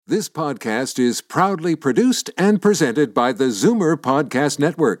This podcast is proudly produced and presented by the Zoomer Podcast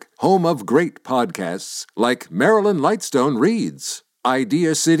Network, home of great podcasts like Marilyn Lightstone Reads,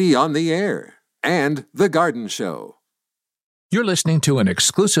 Idea City on the Air, and The Garden Show. You're listening to an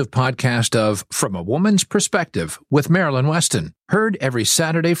exclusive podcast of From a Woman's Perspective with Marilyn Weston, heard every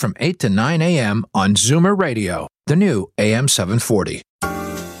Saturday from 8 to 9 a.m. on Zoomer Radio, the new AM 740.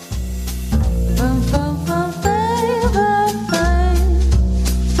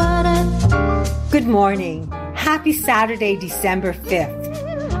 Good morning. Happy Saturday, December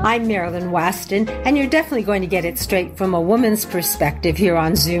 5th. I'm Marilyn Weston, and you're definitely going to get it straight from a woman's perspective here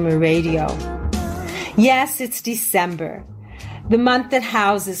on Zoomer Radio. Yes, it's December, the month that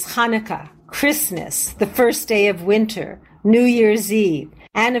houses Hanukkah, Christmas, the first day of winter, New Year's Eve,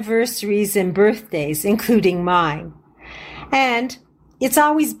 anniversaries and birthdays, including mine. And it's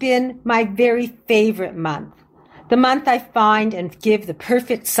always been my very favorite month. The month I find and give the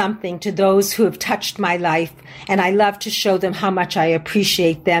perfect something to those who have touched my life, and I love to show them how much I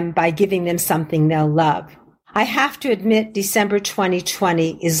appreciate them by giving them something they'll love. I have to admit December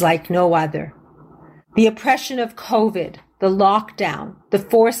 2020 is like no other. The oppression of COVID, the lockdown, the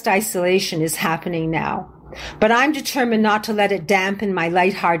forced isolation is happening now. But I'm determined not to let it dampen my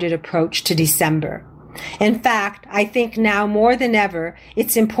lighthearted approach to December. In fact, I think now more than ever,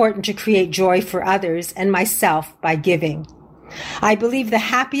 it's important to create joy for others and myself by giving. I believe the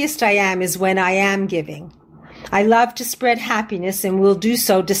happiest I am is when I am giving. I love to spread happiness and will do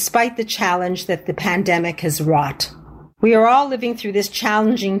so despite the challenge that the pandemic has wrought. We are all living through this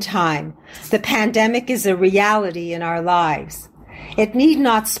challenging time. The pandemic is a reality in our lives. It need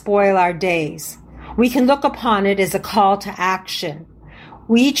not spoil our days. We can look upon it as a call to action.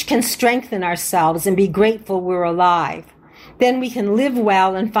 We each can strengthen ourselves and be grateful we're alive. Then we can live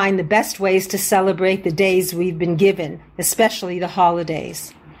well and find the best ways to celebrate the days we've been given, especially the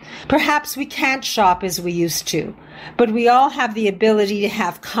holidays. Perhaps we can't shop as we used to, but we all have the ability to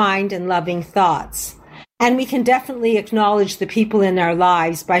have kind and loving thoughts. And we can definitely acknowledge the people in our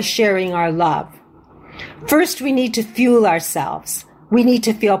lives by sharing our love. First, we need to fuel ourselves. We need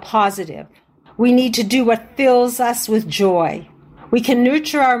to feel positive. We need to do what fills us with joy. We can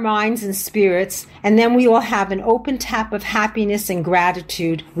nurture our minds and spirits, and then we will have an open tap of happiness and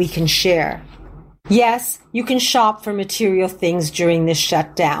gratitude we can share. Yes, you can shop for material things during this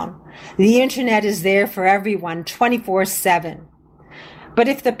shutdown. The internet is there for everyone 24/7. But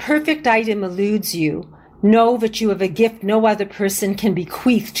if the perfect item eludes you, know that you have a gift no other person can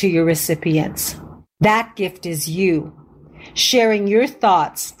bequeath to your recipients. That gift is you. Sharing your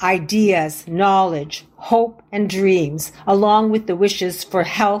thoughts, ideas, knowledge, hope, and dreams, along with the wishes for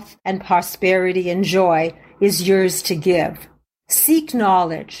health and prosperity and joy, is yours to give. Seek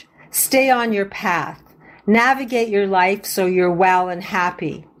knowledge. Stay on your path. Navigate your life so you're well and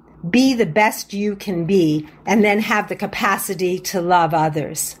happy. Be the best you can be, and then have the capacity to love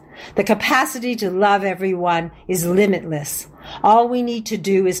others. The capacity to love everyone is limitless. All we need to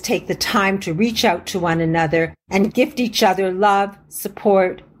do is take the time to reach out to one another and gift each other love,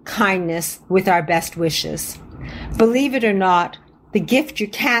 support, kindness with our best wishes. Believe it or not, the gift you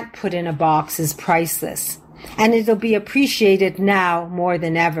can't put in a box is priceless, and it'll be appreciated now more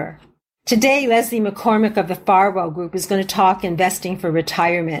than ever. Today, Leslie McCormick of the Farwell Group is going to talk investing for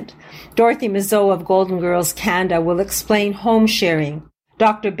retirement. Dorothy Mazeau of Golden Girls Canada will explain home sharing.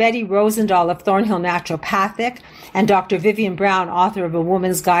 Dr. Betty Rosendahl of Thornhill Naturopathic and Dr. Vivian Brown, author of A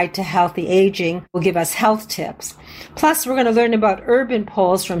Woman's Guide to Healthy Aging, will give us health tips. Plus, we're going to learn about urban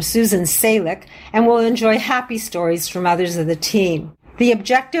poles from Susan Salick, and we'll enjoy happy stories from others of the team. The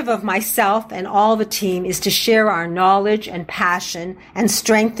objective of myself and all the team is to share our knowledge and passion and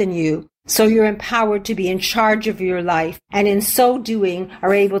strengthen you, so you're empowered to be in charge of your life, and in so doing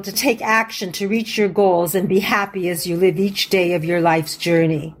are able to take action to reach your goals and be happy as you live each day of your life's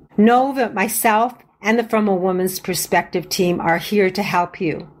journey. Know that myself and the From a Woman's Perspective team are here to help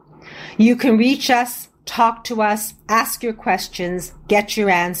you. You can reach us, talk to us, ask your questions, get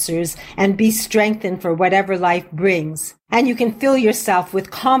your answers, and be strengthened for whatever life brings. And you can fill yourself with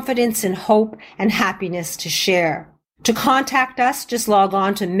confidence and hope and happiness to share. To contact us, just log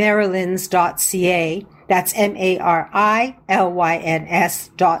on to marilyns.ca. That's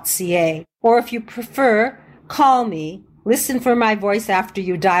MARILYNS.ca. Or if you prefer, call me. Listen for my voice after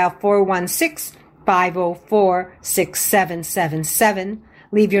you dial 416-504-6777.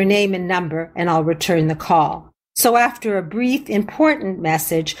 Leave your name and number, and I'll return the call. So after a brief, important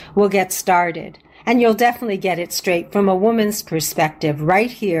message, we'll get started. And you'll definitely get it straight from a woman's perspective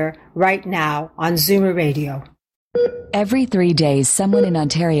right here, right now on Zoomer Radio. Every 3 days, someone in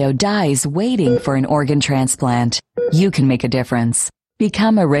Ontario dies waiting for an organ transplant. You can make a difference.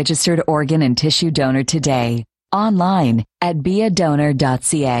 Become a registered organ and tissue donor today. Online at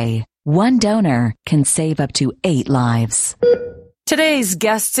beadonor.ca. One donor can save up to 8 lives. Today's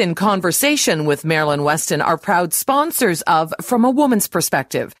guests in conversation with Marilyn Weston are proud sponsors of From a Woman's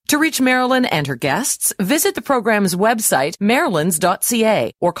Perspective. To reach Marilyn and her guests, visit the program's website,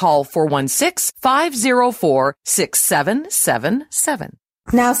 marilyns.ca, or call 416-504-6777.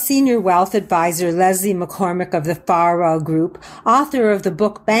 Now, Senior Wealth Advisor Leslie McCormick of the Farwell Group, author of the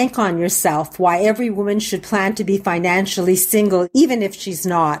book Bank on Yourself, Why Every Woman Should Plan to Be Financially Single, Even If She's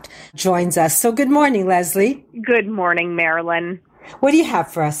Not, joins us. So good morning, Leslie. Good morning, Marilyn. What do you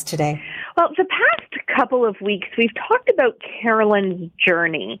have for us today? Well, the past couple of weeks, we've talked about Carolyn's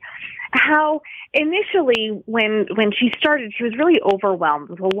journey. How initially, when she started, she was really overwhelmed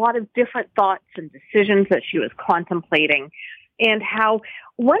with a lot of different thoughts and decisions that she was contemplating. And how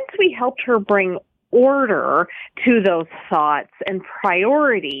once we helped her bring order to those thoughts and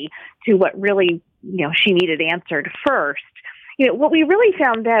priority to what really, she needed answered first, what we really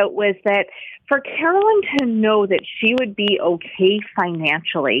found out was that for Carolyn to know that she would be okay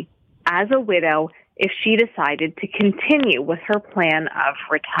financially as a widow if she decided to continue with her plan of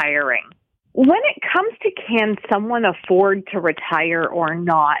retiring. When it comes to can someone afford to retire or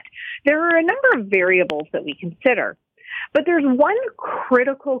not, there are a number of variables that we consider. But there's one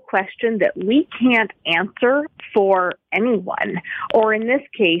critical question that we can't answer for anyone, or in this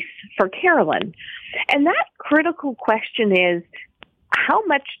case, for Carolyn. And that critical question is, how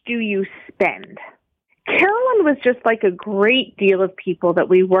much do you spend? Carolyn was just like a great deal of people that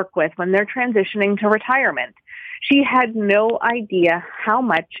we work with when they're transitioning to retirement. She had no idea how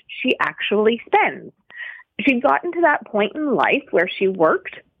much she actually spends. She'd gotten to that point in life where she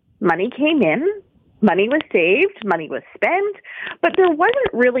worked, money came in, money was saved, money was spent, but there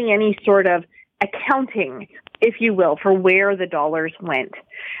wasn't really any sort of accounting, if you will, for where the dollars went.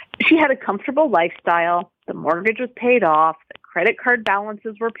 She had a comfortable lifestyle, the mortgage was paid off, the credit card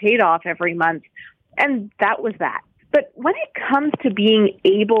balances were paid off every month, and that was that. But when it comes to being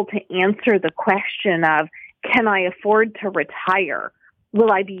able to answer the question of, can I afford to retire?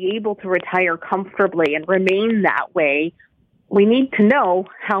 Will I be able to retire comfortably and remain that way? We need to know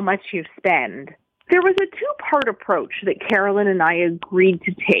how much you spend. There was a two-part approach that Carolyn and I agreed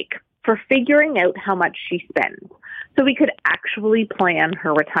to take for figuring out how much she spends so we could actually plan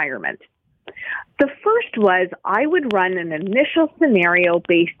her retirement. The first was I would run an initial scenario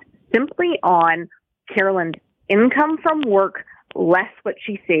based simply on Carolyn's income from work less what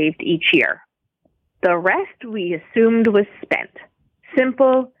she saved each year. The rest we assumed was spent.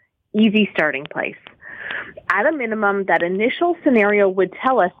 Simple, easy starting place. At a minimum, that initial scenario would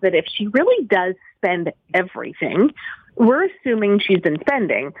tell us that if she really does spend everything, we're assuming she's been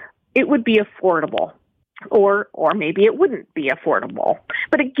spending, it would be affordable. Or maybe it wouldn't be affordable.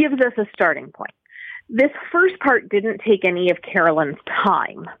 But it gives us a starting point. This first part didn't take any of Carolyn's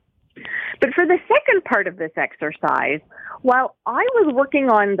time. But for the second part of this exercise, while I was working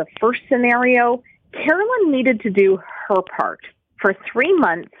on the first scenario, Carolyn needed to do her part. For 3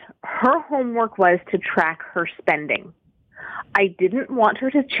 months, her homework was to track her spending. I didn't want her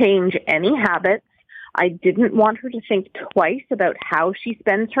to change any habits. I didn't want her to think twice about how she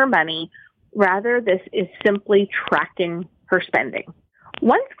spends her money. Rather, this is simply tracking her spending.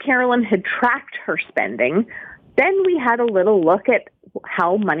 Once Carolyn had tracked her spending, then we had a little look at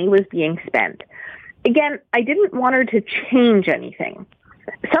how money was being spent. Again, I didn't want her to change anything.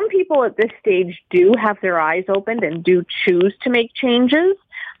 Some people at this stage do have their eyes opened and do choose to make changes.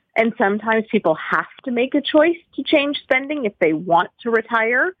 And sometimes people have to make a choice to change spending if they want to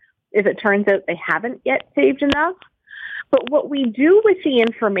retire, if it turns out they haven't yet saved enough. But what we do with the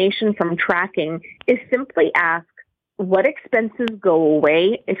information from tracking is simply ask, what expenses go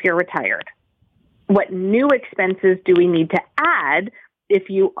away if you're retired? What new expenses do we need to add if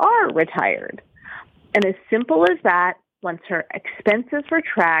you are retired? And as simple as that, once her expenses were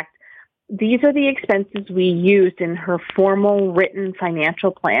tracked, these are the expenses we used in her formal written financial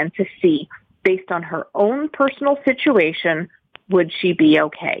plan to see, based on her own personal situation, would she be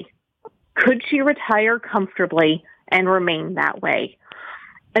okay? Could she retire comfortably and remain that way?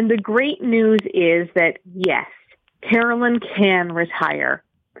 And the great news is that, yes, Carolyn can retire.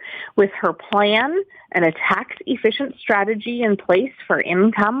 With her plan and a tax-efficient strategy in place for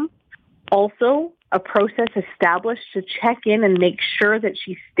income, also a process established to check in and make sure that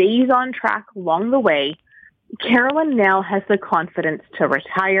she stays on track along the way, Carolyn now has the confidence to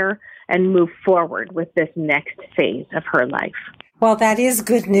retire and move forward with this next phase of her life. Well, that is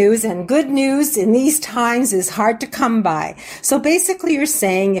good news, and good news in these times is hard to come by. So basically you're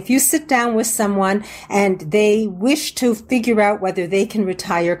saying if you sit down with someone and they wish to figure out whether they can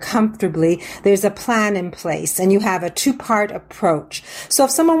retire comfortably, there's a plan in place and you have a two-part approach. So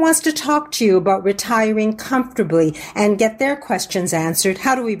if someone wants to talk to you about retiring comfortably and get their questions answered,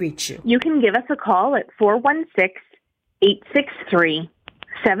 how do we reach you? You can give us a call at 416-863-7501.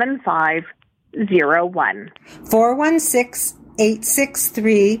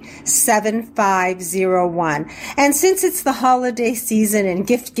 416-863-7501. And since it's the holiday season and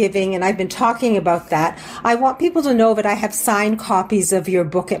gift giving, and I've been talking about that, I want people to know that I have signed copies of your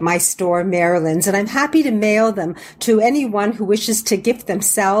book at my store, Marilyn's, and I'm happy to mail them to anyone who wishes to gift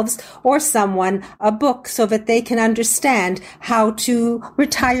themselves or someone a book so that they can understand how to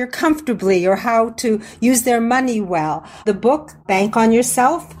retire comfortably or how to use their money well. The book, Bank on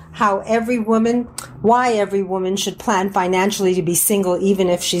Yourself, why every woman should plan financially to be single even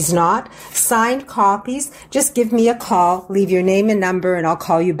if she's not. Signed copies. Just give me a call, leave your name and number, and I'll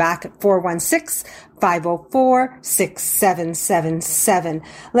call you back at 416-504-6777.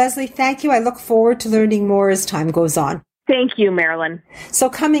 Leslie, thank you. I look forward to learning more as time goes on. Thank you, Marilyn. So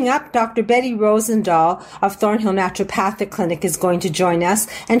coming up, Dr. Betty Rosendahl of Thornhill Naturopathic Clinic is going to join us,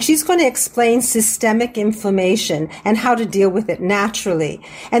 and she's going to explain systemic inflammation and how to deal with it naturally.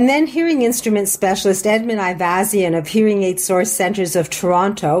 And then hearing instrument specialist Edmund Ivazian of Hearing Aid Source Centers of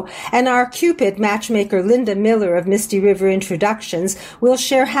Toronto and our Cupid matchmaker Linda Miller of Misty River Introductions will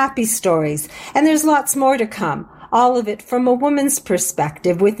share happy stories. And there's lots more to come. All of it from a woman's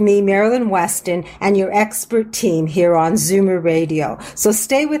perspective with me, Marilyn Weston, and your expert team here on Zoomer Radio. So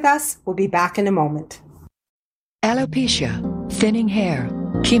stay with us. We'll be back in a moment. Alopecia, thinning hair,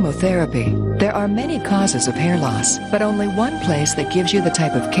 chemotherapy. There are many causes of hair loss, but only one place that gives you the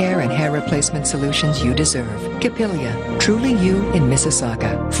type of care and hair replacement solutions you deserve. Capilia, Truly You in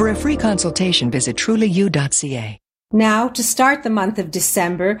Mississauga. For a free consultation, visit trulyu.ca. Now, to start the month of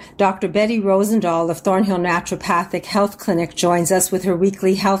December, Dr. Betty Rosendahl of Thornhill Naturopathic Health Clinic joins us with her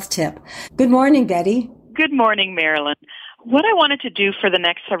weekly health tip. Good morning, Betty. Good morning, Marilyn. What I wanted to do for the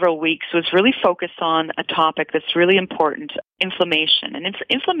next several weeks was really focus on a topic that's really important, inflammation. And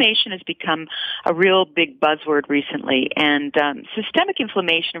inflammation has become a real big buzzword recently, and systemic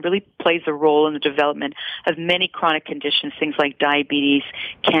inflammation really plays a role in the development of many chronic conditions, things like diabetes,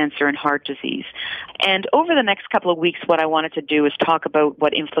 cancer, and heart disease. And over the next couple of weeks, what I wanted to do is talk about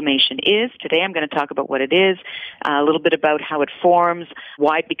what inflammation is. Today I'm going to talk about what it is, a little bit about how it forms,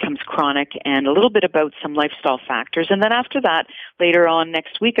 why it becomes chronic, and a little bit about some lifestyle factors. And then after that, later on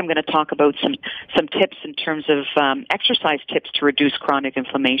next week, I'm going to talk about some tips in terms of exercise tips to reduce chronic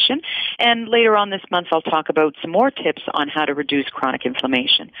inflammation. And later on this month, I'll talk about some more tips on how to reduce chronic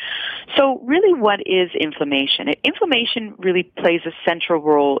inflammation. So really, what is inflammation? Inflammation really plays a central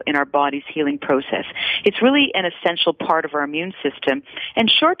role in our body's healing process. It's really an essential part of our immune system. And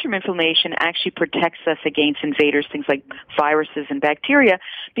short-term inflammation actually protects us against invaders, things like viruses and bacteria,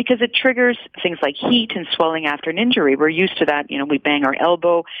 because it triggers things like heat and swelling after an injury. We're used to that. We bang our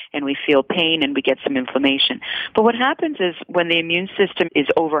elbow and we feel pain and we get some inflammation. But what happens is when the immune system is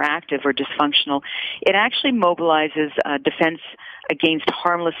overactive or dysfunctional, it actually mobilizes defense against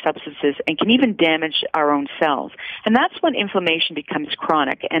harmless substances and can even damage our own cells. And that's when inflammation becomes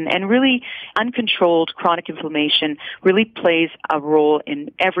chronic. And really uncontrolled chronic inflammation really plays a role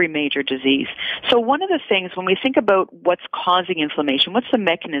in every major disease. So one of the things, when we think about what's causing inflammation, what's the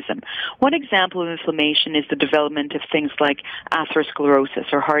mechanism? One example of inflammation is the development of things like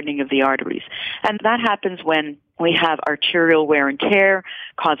atherosclerosis or hardening of the arteries. And that happens when we have arterial wear and tear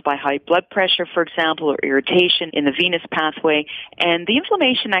caused by high blood pressure, for example, or irritation in the venous pathway. And the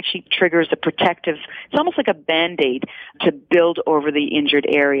inflammation actually triggers a protective, it's almost like a Band-Aid to build over the injured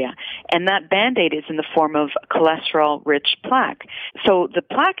area. And that Band-Aid is in the form of cholesterol-rich plaque. So the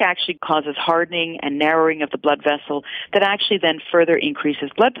plaque actually causes hardening and narrowing of the blood vessel that actually then further increases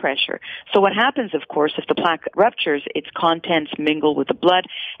blood pressure. So what happens, of course, if the plaque ruptures, its contents mingle with the blood,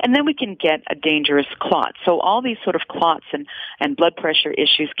 and then we can get a dangerous clot. So all these sort of clots and blood pressure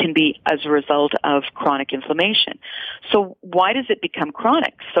issues can be as a result of chronic inflammation. So why does it become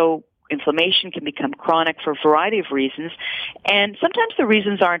chronic? So inflammation can become chronic for a variety of reasons, and sometimes the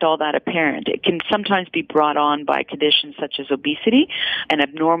reasons aren't all that apparent. It can sometimes be brought on by conditions such as obesity, an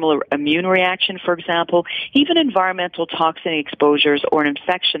abnormal immune reaction, for example. Even environmental toxin exposures or an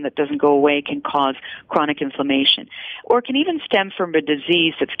infection that doesn't go away can cause chronic inflammation. Or it can even stem from a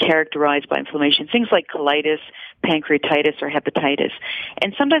disease that's characterized by inflammation, things like colitis, pancreatitis, or hepatitis.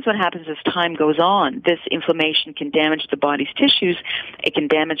 And sometimes what happens as time goes on, this inflammation can damage the body's tissues, it can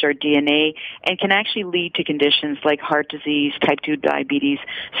damage our DNA, DNA, and can actually lead to conditions like heart disease, type 2 diabetes,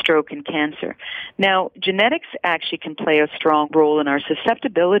 stroke, and cancer. Now, genetics actually can play a strong role in our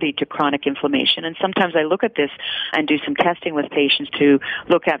susceptibility to chronic inflammation, and sometimes I look at this and do some testing with patients to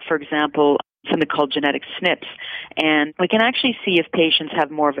look at, for example, something called genetic SNPs, and we can actually see if patients have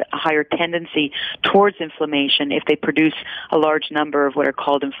more of a higher tendency towards inflammation if they produce a large number of what are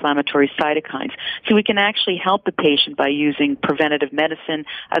called inflammatory cytokines. So we can actually help the patient by using preventative medicine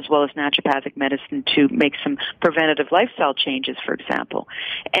as well as naturopathic medicine to make some preventative lifestyle changes, for example.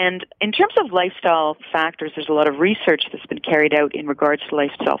 And in terms of lifestyle factors, there's a lot of research that's been carried out in regards to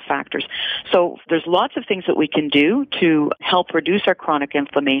lifestyle factors. So there's lots of things that we can do to help reduce our chronic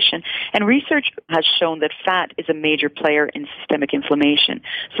inflammation, and research has shown that fat is a major player in systemic inflammation.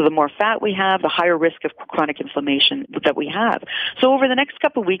 So the more fat we have, the higher risk of chronic inflammation that we have. So over the next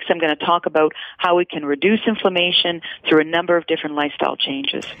couple of weeks, I'm going to talk about how we can reduce inflammation through a number of different lifestyle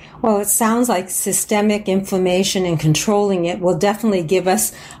changes. Well, it sounds like systemic inflammation and controlling it will definitely give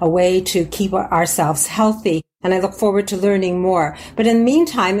us a way to keep ourselves healthy. And I look forward to learning more. But in the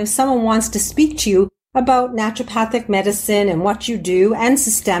meantime, if someone wants to speak to you about naturopathic medicine and what you do and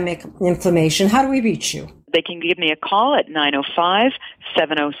systemic inflammation, how do we reach you? They can give me a call at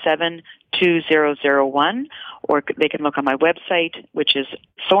 905-707-2001, or they can look on my website, which is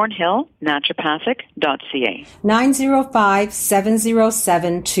thornhillnaturopathic.ca.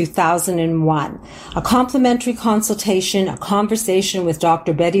 905-707-2001. A complimentary consultation, a conversation with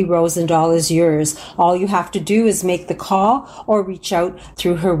Dr. Betty Rosendahl is yours. All you have to do is make the call or reach out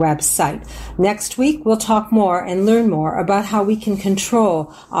through her website. Next week, we'll talk more and learn more about how we can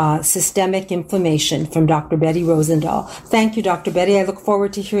control systemic inflammation from Dr. Betty Rosendahl. Thank you, Dr. Betty. I look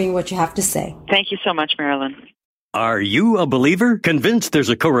forward to hearing what you have to say. Thank you so much, Marilyn. Are you a believer? Convinced there's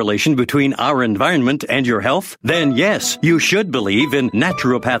a correlation between our environment and your health? Then yes, you should believe in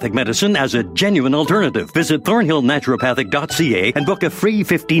naturopathic medicine as a genuine alternative. Visit thornhillnaturopathic.ca and book a free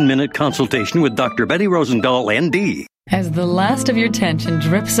 15-minute consultation with Dr. Betty Rosendahl, ND. As the last of your tension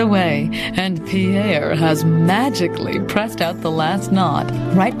drips away and Pierre has magically pressed out the last knot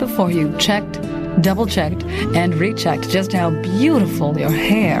right before you checked, double-checked, and rechecked just how beautiful your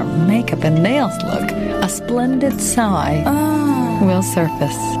hair, makeup, and nails look, a splendid sigh will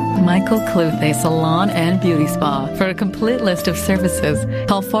surface. Michael Cluthe Salon and Beauty Spa. For a complete list of services,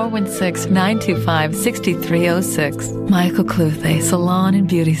 call 416-925-6306. Michael Cluthe Salon and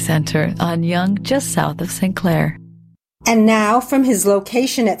Beauty Center on Yonge, just south of St. Clair. And now, from his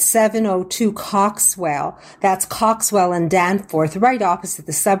location at 702 Coxwell, that's Coxwell and Danforth, right opposite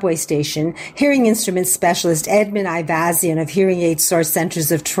the subway station, hearing instrument specialist Edmund Ivazian of Hearing Aid Source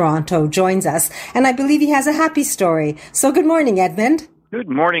Centers of Toronto joins us, and I believe he has a happy story. So good morning, Edmund. Good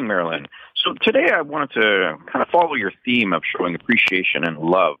morning, Marilyn. So today I wanted to kind of follow your theme of showing appreciation and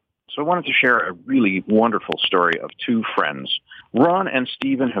love. So I wanted to share a really wonderful story of two friends. Ron and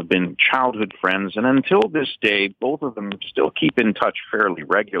Stephen have been childhood friends, and until this day, both of them still keep in touch fairly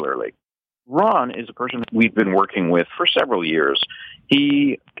regularly. Ron is a person we've been working with for several years.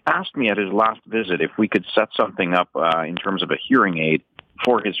 He asked me at his last visit if we could set something up in terms of a hearing aid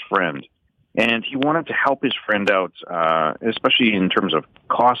for his friend. And he wanted to help his friend out, especially in terms of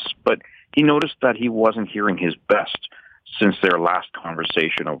costs, but he noticed that he wasn't hearing his best since their last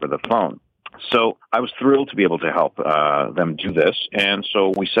conversation over the phone. So I was thrilled to be able to help them do this. And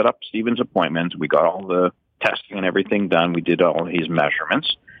so we set up Stephen's appointment. We got all the testing and everything done. We did all his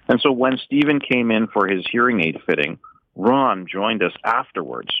measurements. And so when Stephen came in for his hearing aid fitting, Ron joined us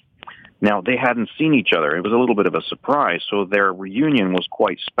afterwards. Now, they hadn't seen each other. It was a little bit of a surprise, so their reunion was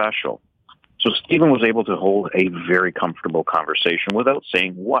quite special. So Stephen was able to hold a very comfortable conversation without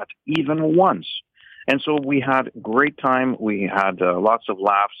saying what, even once. And so we had a great time. We had lots of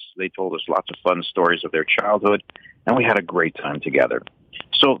laughs. They told us lots of fun stories of their childhood, and we had a great time together.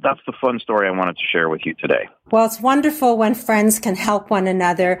 So that's the fun story I wanted to share with you today. Well, it's wonderful when friends can help one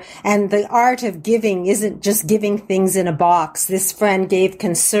another, and the art of giving isn't just giving things in a box. This friend gave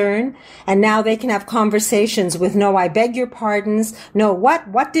concern, and now they can have conversations with no, I beg your pardons, no,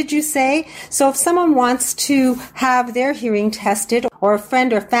 what did you say? So if someone wants to have their hearing tested, or a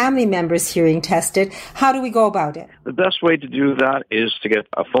friend or family member's hearing tested, how do we go about it? The best way to do that is to get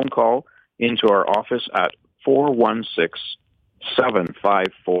a phone call into our office at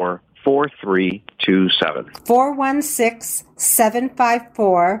 416-754-4327.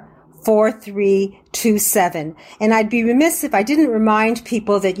 416-754-4327. 4327. And I'd be remiss if I didn't remind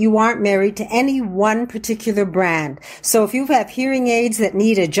people that you aren't married to any one particular brand. So if you have hearing aids that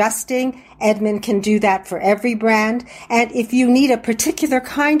need adjusting, Edmund can do that for every brand. And if you need a particular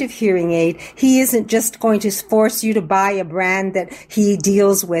kind of hearing aid, he isn't just going to force you to buy a brand that he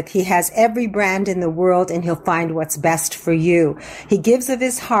deals with. He has every brand in the world, and he'll find what's best for you. He gives of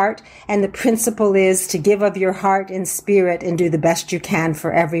his heart, and the principle is to give of your heart and spirit and do the best you can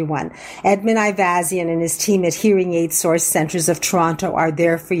for everyone. Edmund Ivazian and his team at Hearing Aid Source Centers of Toronto are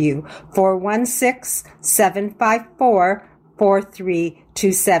there for you.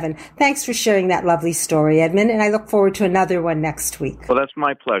 416-754-4327. Thanks for sharing that lovely story, Edmund, and I look forward to another one next week. Well, that's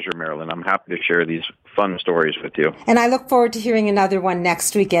my pleasure, Marilyn. I'm happy to share these fun stories with you. And I look forward to hearing another one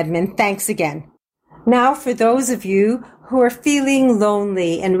next week, Edmund. Thanks again. Now, for those of you who are feeling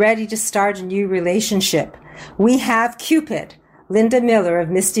lonely and ready to start a new relationship, we have Cupid, Linda Miller of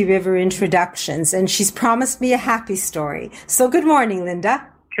Misty River Introductions, and she's promised me a happy story. So good morning, Linda.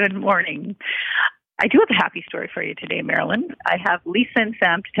 Good morning. I do have a happy story for you today, Marilyn. I have Lisa and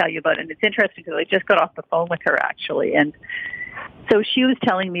Sam to tell you about it, and it's interesting because I just got off the phone with her, actually, and so she was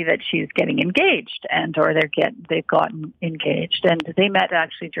telling me that she's getting engaged, they've gotten engaged, and they met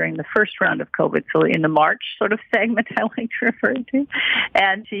actually during the first round of COVID, so in the March sort of segment I like to refer to.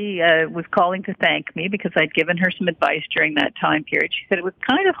 And she was calling to thank me because I'd given her some advice during that time period. She said it was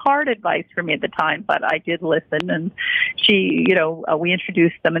kind of hard advice for me at the time, but I did listen. And she, we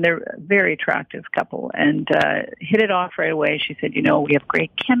introduced them, and they're a very attractive couple, and hit it off right away. She said, we have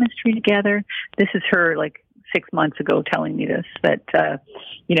great chemistry together. This is her 6 months ago telling me this, that,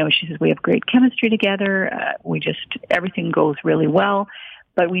 she says, we have great chemistry together. Everything goes really well,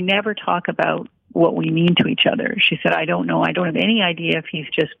 but we never talk about what we mean to each other. She said, I don't know. I don't have any idea if he's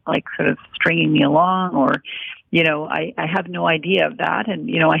just sort of stringing me along or, I have no idea of that. And,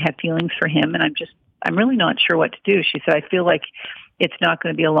 I have feelings for him, and I'm really not sure what to do. She said, I feel like it's not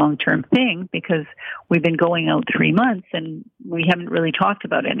going to be a long-term thing because we've been going out 3 months and we haven't really talked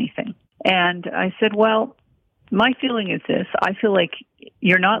about anything. And I said, well, my feeling is this. I feel like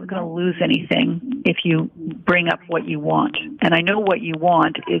you're not going to lose anything if you bring up what you want. And I know what you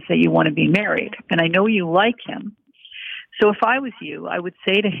want is that you want to be married. And I know you like him. So if I was you, I would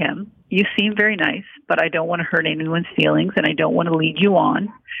say to him, you seem very nice, but I don't want to hurt anyone's feelings and I don't want to lead you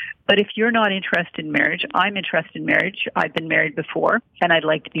on. But if you're not interested in marriage, I'm interested in marriage. I've been married before and I'd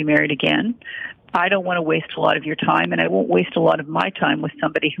like to be married again. I don't want to waste a lot of your time, and I won't waste a lot of my time with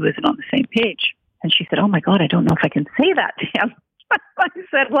somebody who isn't on the same page. And she said, oh, my God, I don't know if I can say that to him. I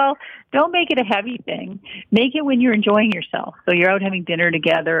said, well, don't make it a heavy thing. Make it when you're enjoying yourself. So you're out having dinner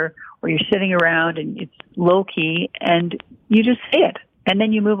together or you're sitting around and it's low-key and you just say it. And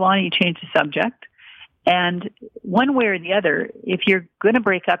then you move on and you change the subject. And one way or the other, if you're going to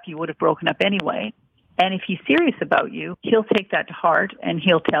break up, you would have broken up anyway. And if he's serious about you, he'll take that to heart and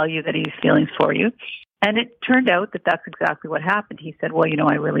he'll tell you that he has feelings for you. And it turned out that that's exactly what happened. He said, well,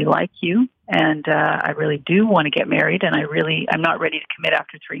 I really like you, and I really do want to get married, and I'm not ready to commit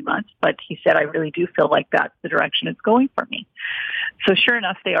after 3 months. But he said, I really do feel like that's the direction it's going for me. So sure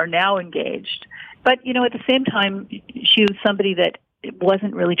enough, they are now engaged. But, at the same time, she was somebody that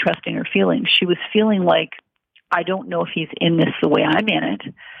wasn't really trusting her feelings. She was feeling like, I don't know if he's in this the way I'm in it.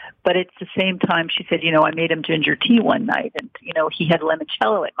 But at the same time, she said, I made him ginger tea one night, and, he had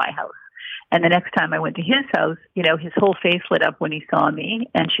limoncello at my house. And the next time I went to his house, his whole face lit up when he saw me.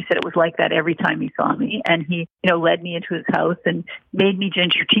 And she said it was like that every time he saw me. And he, led me into his house and made me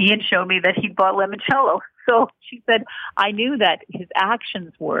ginger tea and showed me that he'd bought limoncello. So she said, I knew that his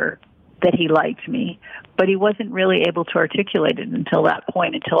actions were that he liked me, but he wasn't really able to articulate it until that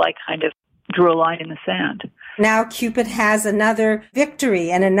point, until I kind of drew a line in the sand. Now Cupid has another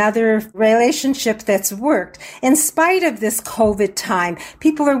victory and another relationship that's worked. In spite of this COVID time,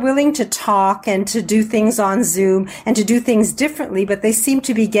 people are willing to talk and to do things on Zoom and to do things differently, but they seem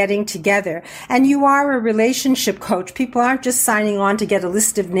to be getting together. And you are a relationship coach. People aren't just signing on to get a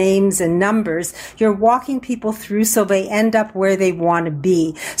list of names and numbers. You're walking people through so they end up where they want to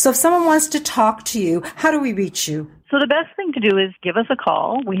be. So if someone wants to talk to you, how do we reach you? So the best thing to do is give us a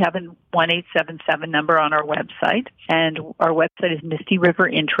call. We have a 1-877 number on our website, and our website is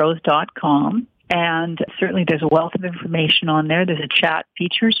mistyriverintro's.com. And certainly there's a wealth of information on there. There's a chat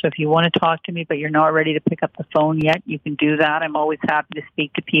feature, so if you want to talk to me but you're not ready to pick up the phone yet, you can do that. I'm always happy to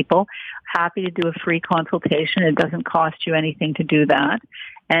speak to people. Happy to do a free consultation. It doesn't cost you anything to do that.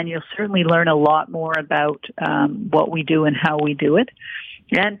 And you'll certainly learn a lot more about what we do and how we do it.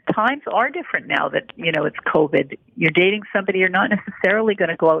 And times are different now that, it's COVID. You're dating somebody, you're not necessarily going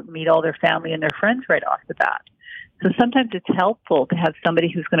to go out and meet all their family and their friends right off the bat. So sometimes it's helpful to have somebody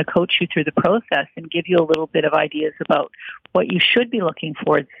who's going to coach you through the process and give you a little bit of ideas about what you should be looking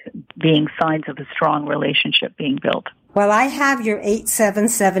for being signs of a strong relationship being built. Well, I have your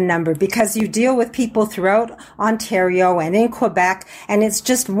 877 number because you deal with people throughout Ontario and in Quebec, and it's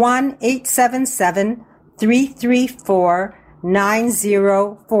just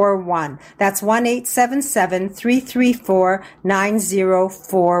 1-877-334-9041. That's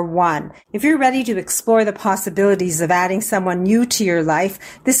 1-877-334-9041. If you're ready to explore the possibilities of adding someone new to your life,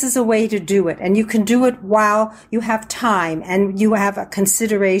 this is a way to do it. And you can do it while you have time and you have a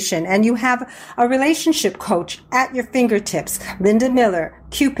consideration and you have a relationship coach at your fingertips. Linda Miller,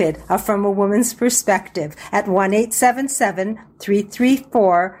 Cupid, From a Woman's Perspective, at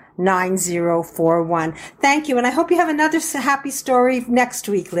 1-877-334-9041. Thank you, and I hope you have another happy story next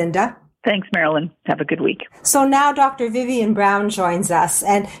week, Linda. Thanks, Marilyn. Have a good week. So now Dr. Vivian Brown joins us,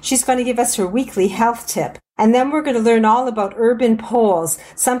 and she's going to give us her weekly health tip. And then we're going to learn all about urban poles,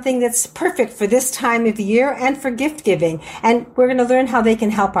 something that's perfect for this time of year and for gift giving. And we're going to learn how they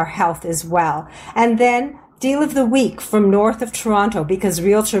can help our health as well. And then Deal of the Week from north of Toronto, because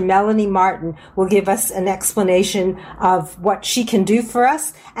realtor Melanie Martin will give us an explanation of what she can do for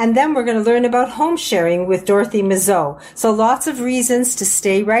us. And then we're going to learn about home sharing with Dorothy Mazeau. So lots of reasons to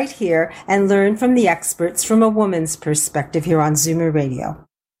stay right here and learn from the experts from a woman's perspective here on Zoomer Radio.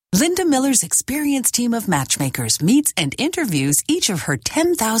 Linda Miller's experienced team of matchmakers meets and interviews each of her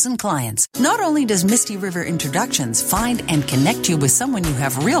 10,000 clients. Not only does Misty River Introductions find and connect you with someone you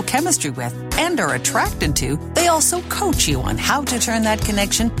have real chemistry with and are attracted to, they also coach you on how to turn that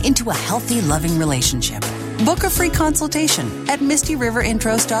connection into a healthy, loving relationship. Book a free consultation at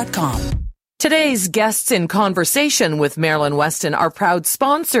MistyRiverIntros.com. Today's guests in conversation with Marilyn Weston are proud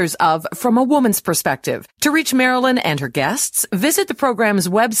sponsors of From a Woman's Perspective. To reach Marilyn and her guests, visit the program's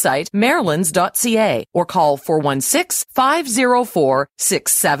website, marilyns.ca, or call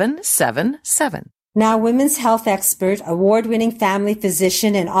 416-504-6777. Now, women's health expert, award-winning family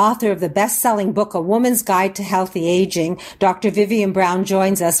physician, and author of the best-selling book, A Woman's Guide to Healthy Aging, Dr. Vivian Brown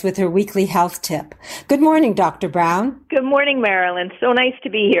joins us with her weekly health tip. Good morning, Dr. Brown. Good morning, Marilyn. So nice to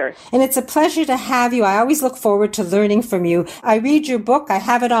be here. And it's a pleasure to have you. I always look forward to learning from you. I read your book. I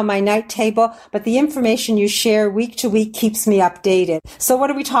have it on my night table, but the information you share week to week keeps me updated. So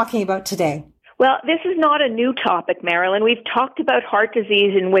what are we talking about today? Well, this is not a new topic, Marilyn. We've talked about heart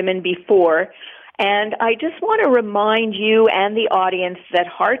disease in women before. And I just want to remind you and the audience that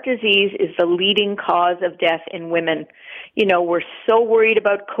heart disease is the leading cause of death in women. You know, we're so worried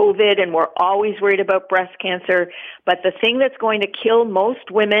about COVID and we're always worried about breast cancer, but the thing that's going to kill most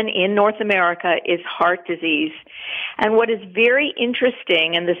women in North America is heart disease. And what is very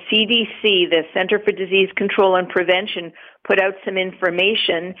interesting, and the CDC, the Center for Disease Control and Prevention, put out some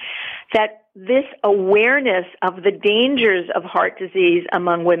information that this awareness of the dangers of heart disease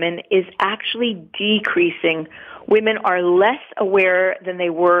among women is actually decreasing. Women are less aware than they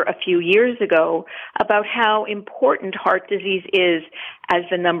were a few years ago about how important heart disease is as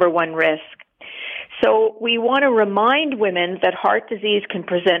the number one risk. So we want to remind women that heart disease can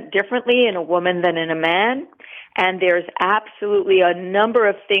present differently in a woman than in a man, and there's absolutely a number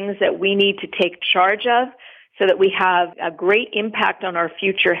of things that we need to take charge of so that we have a great impact on our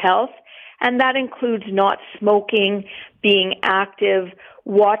future health. And that includes not smoking, being active,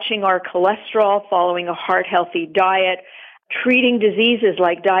 watching our cholesterol, following a heart-healthy diet, treating diseases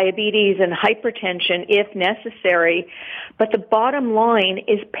like diabetes and hypertension if necessary. But the bottom line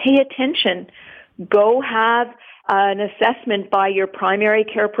is pay attention. Go have an assessment by your primary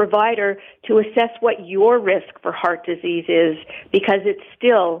care provider to assess what your risk for heart disease is, because it's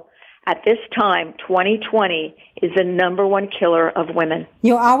still, at this time, 2020, is the number one killer of women.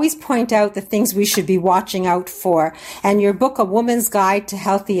 You always point out the things we should be watching out for. And your book, A Woman's Guide to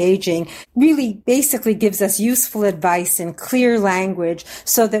Healthy Aging, really basically gives us useful advice in clear language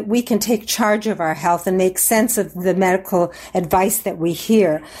so that we can take charge of our health and make sense of the medical advice that we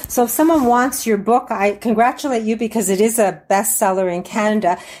hear. So if someone wants your book, I congratulate you because it is a bestseller in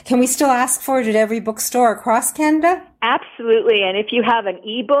Canada. Can we still ask for it at every bookstore across Canada? Absolutely. And if you have an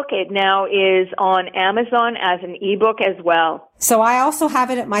ebook, it now is on Amazon as an ebook as well. So I also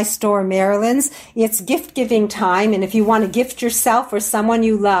have it at my store, Marilyn's. It's gift giving time. And if you want to gift yourself or someone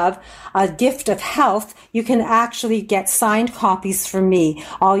you love a gift of health, you can actually get signed copies from me.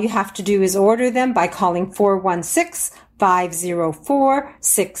 All you have to do is order them by calling 416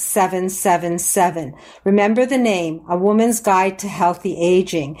 504-6777. Remember the name, A Woman's Guide to Healthy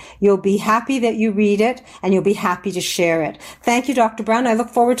Aging. You'll be happy that you read it, and you'll be happy to share it. Thank you, Dr. Brown. I look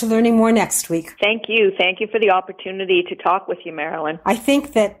forward to learning more next week. Thank you. Thank you for the opportunity to talk with you, Marilyn. I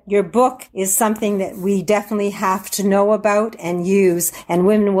think that your book is something that we definitely have to know about and use, and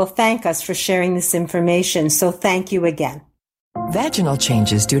women will thank us for sharing this information. So thank you again. Vaginal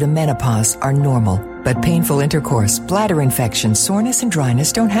changes due to menopause are normal, but painful intercourse, bladder infection, soreness, and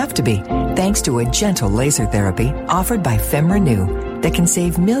dryness don't have to be, thanks to a gentle laser therapy offered by FemRenew that can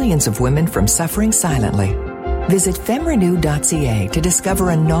save millions of women from suffering silently. Visit femrenew.ca to discover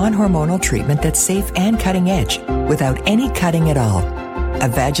a non-hormonal treatment that's safe and cutting edge without any cutting at all. A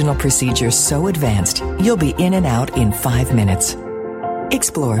vaginal procedure so advanced, you'll be in and out in 5 minutes.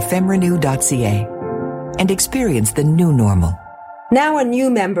 Explore femrenew.ca and experience the new normal. Now a new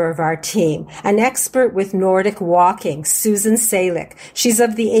member of our team, an expert with Nordic walking, Susan Salick. She's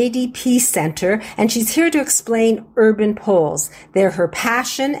of the ADP Center, and she's here to explain urban poles. They're her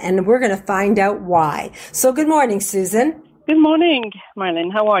passion, and we're going to find out why. So good morning, Susan. Good morning,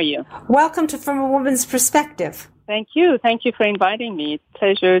 Marlene. How are you? Welcome to From a Woman's Perspective. Thank you. Thank you for inviting me. It's a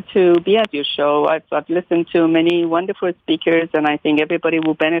pleasure to be at your show. I've listened to many wonderful speakers, and I think everybody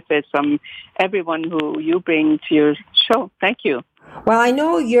will benefit from everyone who you bring to your show. Thank you. Well, I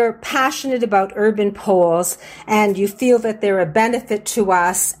know you're passionate about urban poles, and you feel that they're a benefit to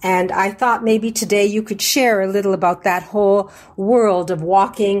us, and I thought maybe today you could share a little about that whole world of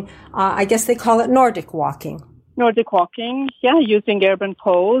walking. I guess they call it Nordic walking. Nordic walking, yeah, using urban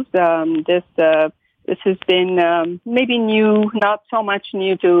poles. This has been maybe new, not so much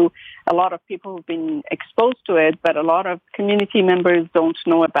new to a lot of people who've been exposed to it, but a lot of community members don't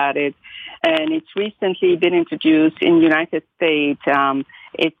know about it. And it's recently been introduced in the United States.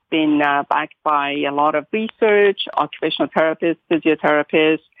 It's been backed by a lot of research, occupational therapists,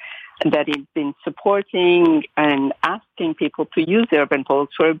 physiotherapists, that it's been supporting and asking people to use urban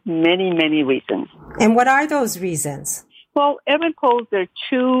poles for many, many reasons. And what are those reasons? Well, urban poles are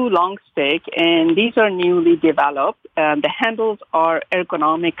 2 long stick, and these are newly developed. The handles are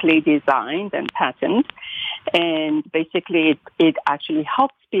ergonomically designed and patented, and basically it actually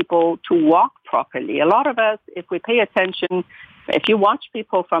helps people to walk properly. A lot of us, if we pay attention, if you watch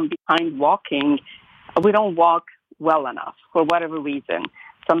people from behind walking, we don't walk well enough for whatever reason.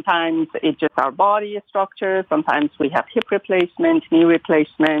 Sometimes it's just our body structure. Sometimes we have hip replacement, knee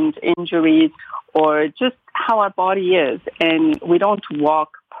replacement, injuries, or just how our body is, and we don't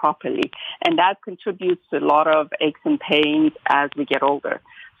walk properly. And that contributes to a lot of aches and pains as we get older.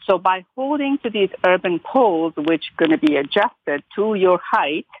 So by holding to these urban poles, which are going to be adjusted to your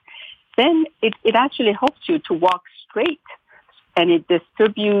height, then it actually helps you to walk straight. And it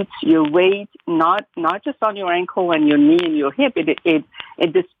distributes your weight, not just on your ankle and your knee and your hip. It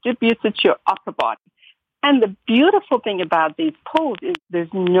distributes it to your upper body. And the beautiful thing about these poles is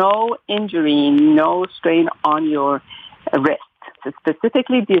there's no injury, no strain on your wrist. It's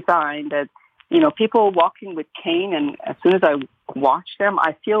specifically designed that, people walking with cane, and as soon as I watch them,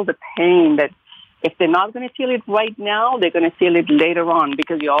 I feel the pain that if they're not going to feel it right now, they're going to feel it later on,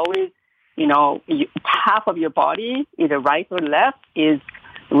 because you always, half of your body, either right or left, is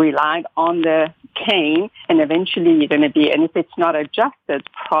relied on the cane, and eventually you're going to be, and if it's not adjusted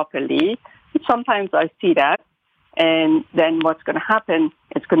properly, sometimes I see that, and then what's going to happen,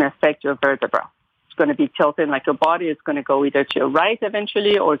 it's going to affect your vertebra. It's going to be tilted like your body is going to go either to your right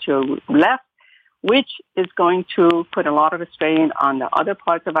eventually or to your left, which is going to put a lot of a strain on the other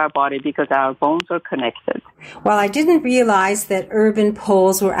parts of our body because our bones are connected. Well, I didn't realize that urban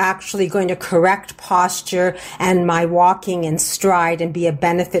poles were actually going to correct posture and my walking and stride and be a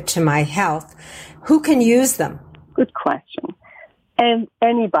benefit to my health. Who can use them? Good question. And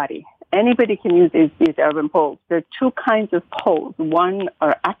anybody can use these urban poles. There are 2 kinds of poles. One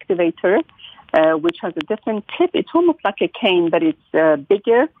are activator, which has a different tip. It's almost like a cane, but it's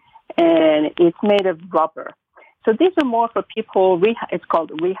bigger, and it's made of rubber. So these are more for people, it's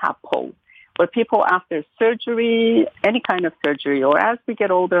called rehab poles, where people after surgery, any kind of surgery, or as we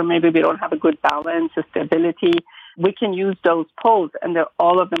get older, maybe we don't have a good balance or stability, we can use those poles, and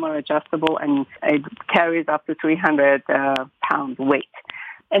all of them are adjustable, and it carries up to 300 pound weight.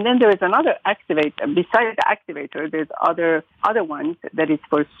 And then there is another activator. Besides the activator, there's other ones that is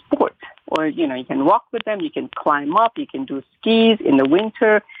for sport. Or, you can walk with them, you can climb up, you can do skis in the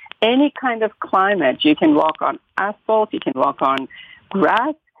winter, any kind of climate. You can walk on asphalt, you can walk on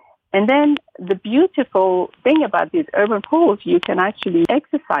grass. And then the beautiful thing about these urban poles, you can actually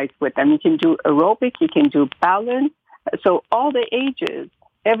exercise with them. You can do aerobic, you can do balance. So all the ages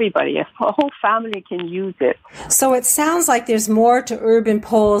everybody, a whole family can use it. So it sounds like there's more to urban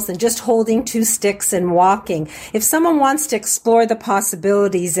poles than just holding two sticks and walking. If someone wants to explore the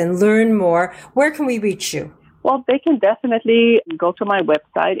possibilities and learn more, where can we reach you? Well, they can definitely go to my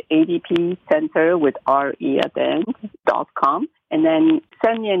website, adpcenter.com, and then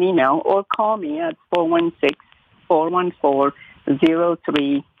send me an email or call me at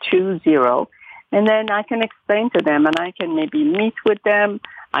 416-414-0320. And then I can explain to them, and I can maybe meet with them.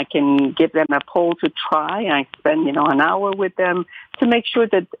 I can give them a pole to try. I spend, an hour with them to make sure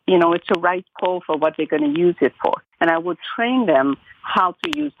that, it's the right pole for what they're going to use it for. And I would train them how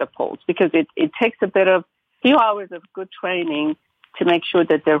to use the poles, because it takes a few hours of good training to make sure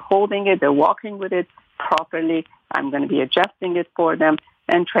that they're holding it, they're walking with it properly. I'm going to be adjusting it for them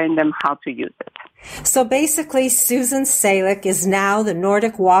and train them how to use it. So basically, Susan Salick is now the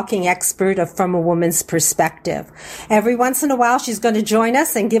Nordic walking expert From a Woman's Perspective. Every once in a while, she's going to join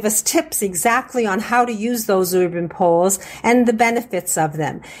us and give us tips exactly on how to use those urban poles and the benefits of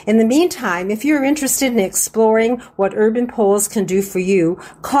them. In the meantime, if you're interested in exploring what urban poles can do for you,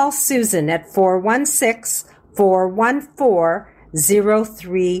 call Susan at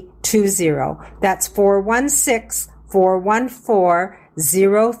 416-414-0320. That's 416-414-0320.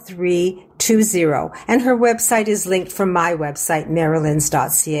 And her website is linked from my website,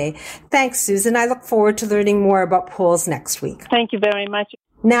 marilyns.ca. Thanks, Susan. I look forward to learning more about poles next week. Thank you very much.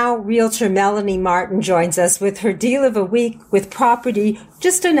 Now, realtor Melanie Martin joins us with her deal of a week with property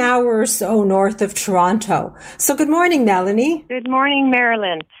just an hour or so north of Toronto. So good morning, Melanie. Good morning,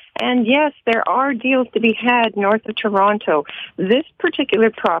 Marilyn. And yes, there are deals to be had north of Toronto. This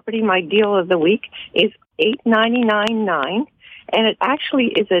particular property, my deal of the week, is $899.9, and it actually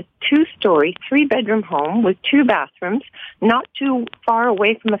is a 2-story, 3-bedroom home with 2 bathrooms, not too far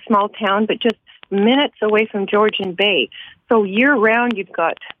away from a small town, but just minutes away from Georgian Bay. So year-round, you've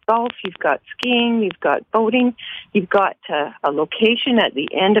got golf, you've got skiing, you've got boating, you've got a location at the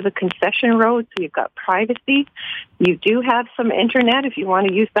end of a concession road, so you've got privacy. You do have some internet if you want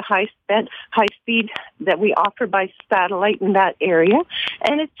to use the high speed that we offer by satellite in that area.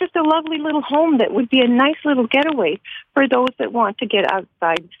 And it's just a lovely little home that would be a nice little getaway for those that want to get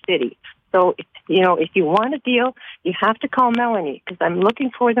outside the city. So, if you want a deal, you have to call Melanie, because I'm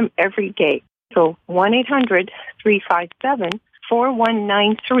looking for them every day. So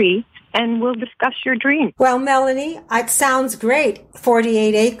 1-800-357-4193, and we'll discuss your dream. Well, Melanie, it sounds great.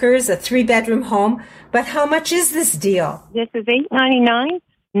 48 acres, a 3-bedroom home. But how much is this deal? This is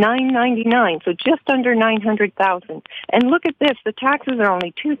 $899,999, so just under $900,000. And look at this, the taxes are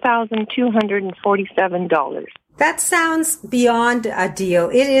only $2,247. That sounds beyond a deal.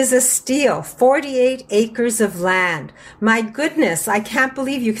 It is a steal. 48 acres of land. My goodness, I can't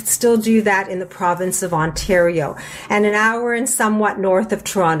believe you could still do that in the province of Ontario, and an hour and somewhat north of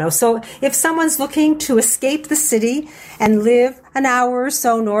Toronto. So if someone's looking to escape the city and live an hour or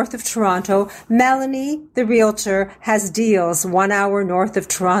so north of Toronto, Melanie, the realtor, has deals 1 hour north of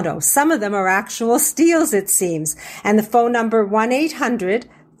Toronto. Some of them are actual steals, it seems. And the phone number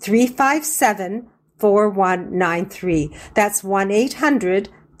 1-800-357-4193. That's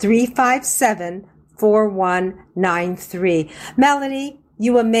 1-800-357-4193. Melanie,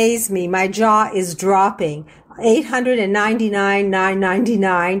 you amaze me. My jaw is dropping.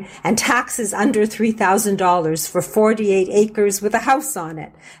 $899,999 and taxes under $3,000 for 48 acres with a house on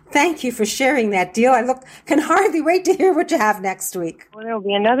it. Thank you for sharing that deal. I can hardly wait to hear what you have next week. Well, there'll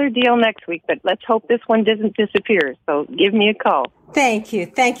be another deal next week, but let's hope this one doesn't disappear. So give me a call. Thank you.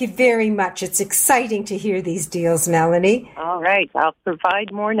 Thank you very much. It's exciting to hear these deals, Melanie. All right. I'll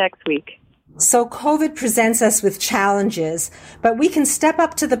provide more next week. So COVID presents us with challenges, but we can step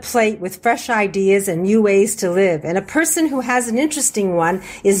up to the plate with fresh ideas and new ways to live. And a person who has an interesting one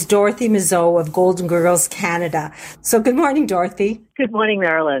is Dorothy Mazeau of Golden Girls Canada. So good morning, Dorothy. Good morning,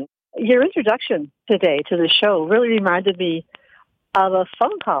 Marilyn. Your introduction today to the show really reminded me of a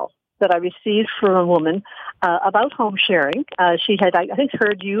phone call that I received from a woman about home sharing. She had, I think,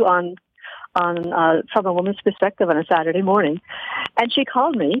 heard you on From a Woman's Perspective on a Saturday morning, and she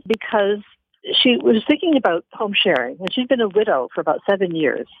called me because she was thinking about home sharing, and she'd been a widow for about 7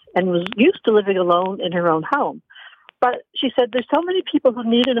 years and was used to living alone in her own home. But she said there's so many people who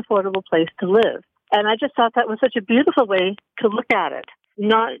need an affordable place to live. And I just thought that was such a beautiful way to look at it,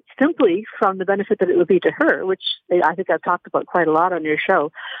 not simply from the benefit that it would be to her, which I think I've talked about quite a lot on your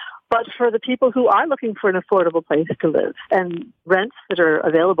show, but for the people who are looking for an affordable place to live. And rents that are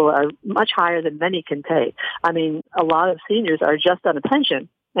available are much higher than many can pay. I mean, a lot of seniors are just on a pension,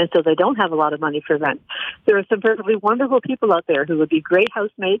 and so they don't have a lot of money for rent. There are some perfectly wonderful people out there who would be great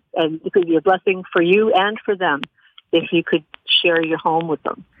housemates, and it could be a blessing for you and for them if you could share your home with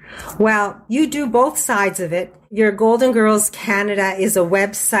them. Well, you do both sides of it. Your Golden Girls Canada is a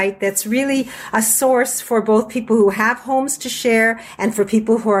website that's really a source for both people who have homes to share and for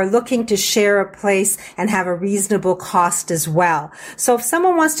people who are looking to share a place and have a reasonable cost as well. So if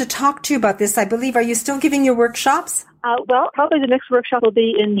someone wants to talk to you about this, I believe, are you still giving your workshops? Well, probably the next workshop will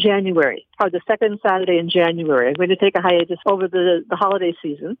be in January, probably the second Saturday in January. I'm going to take a hiatus over the holiday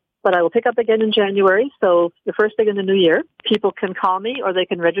season, but I will pick up again in January. So the first thing in the new year, people can call me or they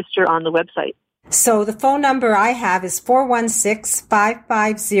can register on the website. So the phone number I have is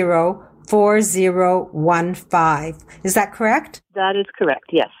 416-550-4015. Is that correct? That is correct,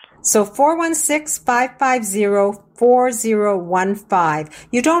 yes. So 416-550-4015.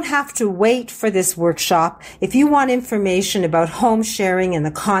 You don't have to wait for this workshop. If you want information about home sharing and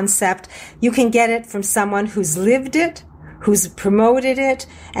the concept, you can get it from someone who's lived it, who's promoted it,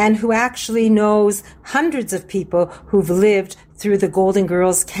 and who actually knows hundreds of people who've lived through the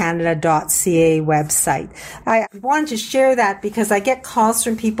goldengirlscanada.ca website. I wanted to share that because I get calls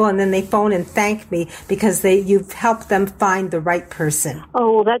from people and then they phone and thank me because you've helped them find the right person.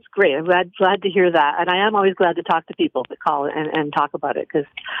 Oh, well, that's great. I'm glad to hear that. And I am always glad to talk to people that call and talk about it because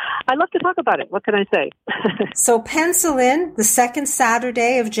I love to talk about it. What can I say? So pencil in the second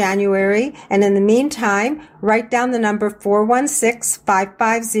Saturday of January, and in the meantime, write down the number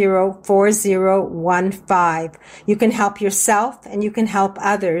 416-550-4015. You can help yourself and you can help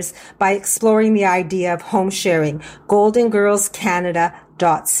others by exploring the idea of home sharing.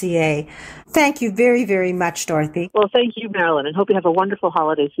 goldengirlscanada.ca. Thank you very, very much, Dorothy. Well, thank you, Marilyn, and hope you have a wonderful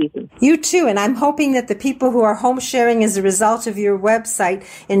holiday season. You too, and I'm hoping that the people who are home sharing as a result of your website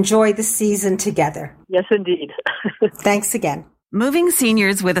enjoy the season together. Yes, indeed. Thanks again. Moving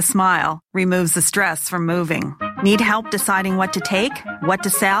seniors with a smile removes the stress from moving. Need help deciding what to take, what to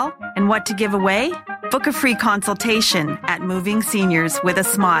sell, and what to give away? Book a free consultation at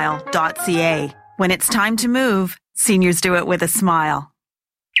movingseniorswithasmile.ca. When it's time to move, seniors do it with a smile.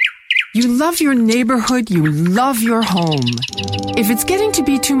 You love your neighborhood, you love your home. If it's getting to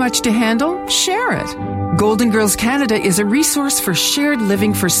be too much to handle, share it. Golden Girls Canada is a resource for shared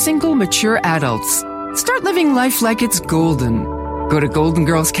living for single, mature adults. Start living life like it's golden. Go to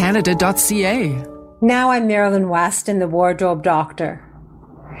goldengirlscanada.ca. Now I'm Marilyn Weston, the Wardrobe Doctor.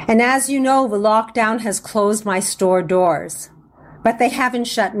 And as you know, the lockdown has closed my store doors, but they haven't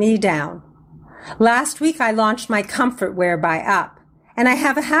shut me down. Last week I launched my comfort wear by Up, and I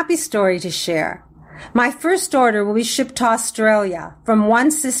have a happy story to share. My first order will be shipped to Australia from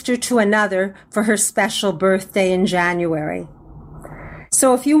one sister to another for her special birthday in January.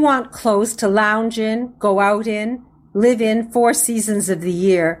 So if you want clothes to lounge in, go out in, live in 4 seasons of the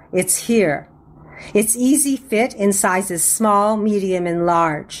year, it's here. It's easy fit in sizes small, medium, and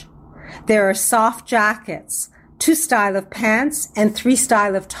large. There are soft jackets, 2 style of pants, and 3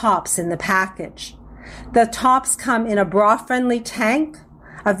 style of tops in the package. The tops come in a bra-friendly tank,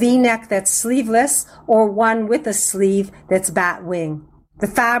 a V-neck that's sleeveless, or one with a sleeve that's bat wing. The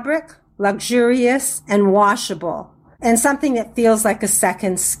fabric, luxurious and washable, and something that feels like a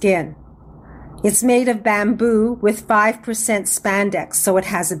second skin. It's made of bamboo with 5% spandex, so it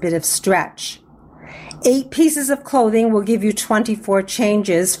has a bit of stretch. 8 pieces of clothing will give you 24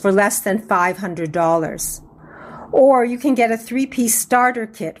 changes for less than $500. Or you can get a 3-piece starter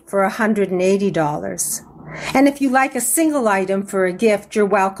kit for $180. And if you like a single item for a gift, you're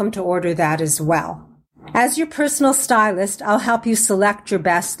welcome to order that as well. As your personal stylist, I'll help you select your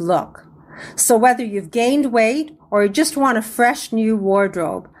best look. So whether you've gained weight or you just want a fresh new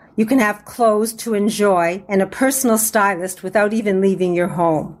wardrobe, you can have clothes to enjoy and a personal stylist without even leaving your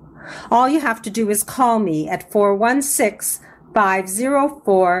home. All you have to do is call me at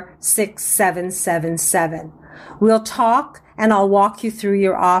 416-504-6777. We'll talk and I'll walk you through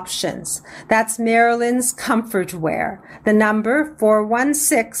your options. That's Marilyn's Comfort Wear. The number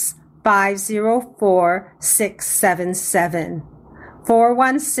 416-504-6777.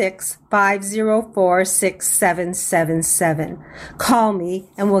 416-504-6777. Call me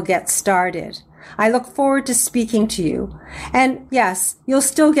and we'll get started. I look forward to speaking to you. And yes, you'll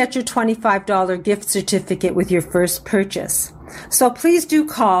still get your $25 gift certificate with your first purchase. So please do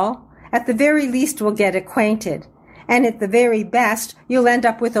call. At the very least, we'll get acquainted. And at the very best, you'll end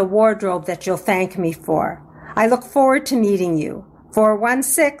up with a wardrobe that you'll thank me for. I look forward to meeting you.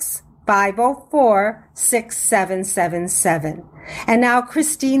 416-504-6777. And now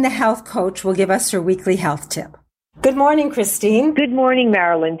Christine, the health coach, will give us her weekly health tip. Good morning, Christine. Good morning,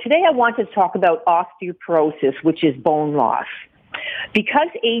 Marilyn. Today I want to talk about osteoporosis, which is bone loss. Because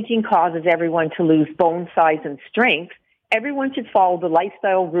aging causes everyone to lose bone size and strength, everyone should follow the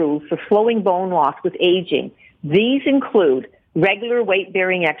lifestyle rules for slowing bone loss with aging. These include regular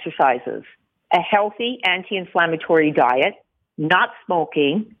weight-bearing exercises, a healthy anti-inflammatory diet, not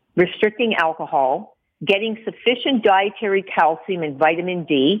smoking, restricting alcohol, getting sufficient dietary calcium and vitamin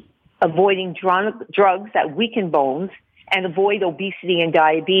D, avoiding drugs that weaken bones, and avoid obesity and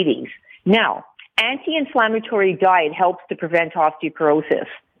diabetes. Now, anti-inflammatory diet helps to prevent osteoporosis.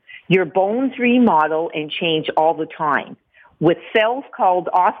 Your bones remodel and change all the time, with cells called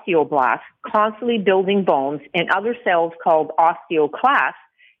osteoblasts constantly building bones and other cells called osteoclasts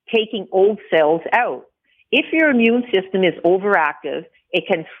taking old cells out. If your immune system is overactive, it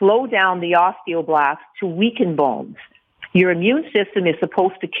can slow down the osteoblasts to weaken bones. Your immune system is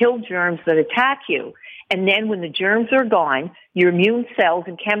supposed to kill germs that attack you, and then when the germs are gone, your immune cells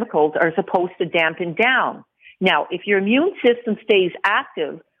and chemicals are supposed to dampen down. Now, if your immune system stays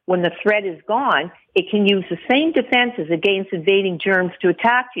active when the threat is gone, it can use the same defenses against invading germs to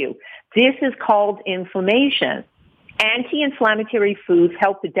attack you. This is called inflammation. Anti-inflammatory foods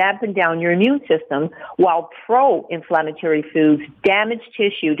help to dampen down your immune system, while pro-inflammatory foods damage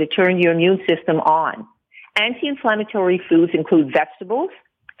tissue to turn your immune system on. Anti-inflammatory foods include vegetables,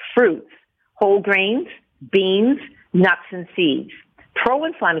 fruits, whole grains, beans, nuts, and seeds.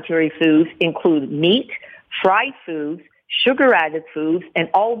 Pro-inflammatory foods include meat, fried foods, sugar-added foods, and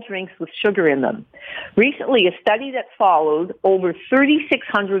all drinks with sugar in them. Recently, a study that followed over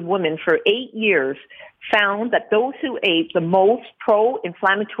 3,600 women for 8 years found that those who ate the most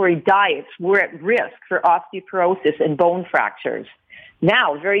pro-inflammatory diets were at risk for osteoporosis and bone fractures.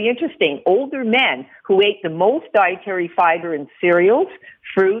 Now, very interesting, older men who ate the most dietary fiber in cereals,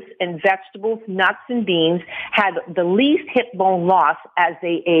 fruits, and vegetables, nuts, and beans had the least hip bone loss as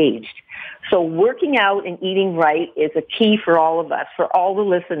they aged. So working out and eating right is a key for all of us, for all the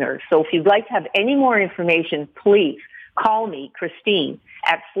listeners. So if you'd like to have any more information, please call me, Christine,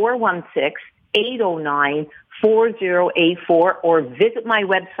 at 416-809-4084, or visit my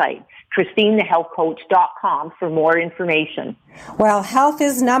website, ChristineTheHealthCoach.com, for more information. Well, health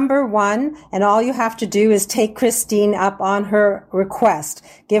is number one, and all you have to do is take Christine up on her request.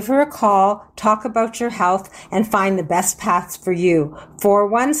 Give her a call, talk about your health, and find the best paths for you.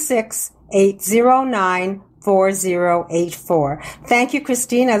 416-809-4084. Thank you,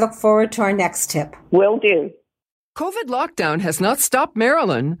 Christine. I look forward to our next tip. Will do. COVID lockdown has not stopped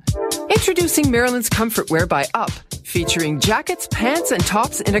Marilyn. Introducing Marilyn's Comfort Wear by Up, featuring jackets, pants, and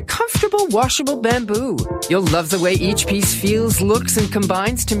tops in a comfortable, washable bamboo. You'll love the way each piece feels, looks, and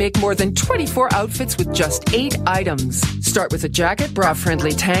combines to make more than 24 outfits with just 8 items. Start with a jacket,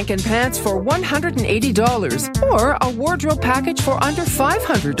 bra-friendly tank, and pants for $180, or a wardrobe package for under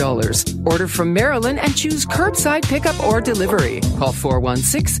 $500. Order from Marilyn and choose curbside pickup or delivery. Call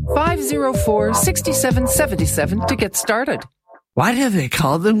 416-504-6777 to get started. Why do they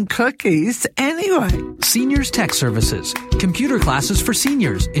call them cookies anyway? Seniors Tech Services. Computer classes for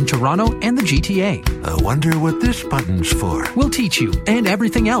seniors in Toronto and the GTA. I wonder what this button's for. We'll teach you and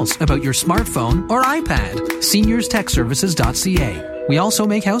everything else about your smartphone or iPad. SeniorsTechServices.ca. We also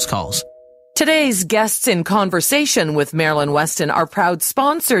make house calls. Today's guests in conversation with Marilyn Weston are proud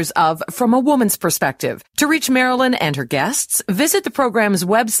sponsors of From a Woman's Perspective. To reach Marilyn and her guests, visit the program's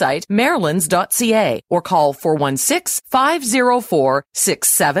website, marilyns.ca, or call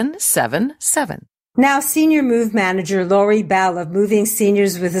 416-504-6777. Now, Senior Move Manager Lori Bell of Moving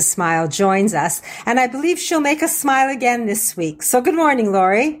Seniors with a Smile joins us, and I believe she'll make us smile again this week. So good morning,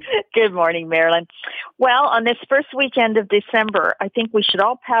 Lori. Good morning, Marilyn. Well, on this first weekend of December, I think we should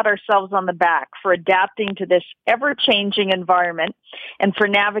all pat ourselves on the back for adapting to this ever-changing environment and for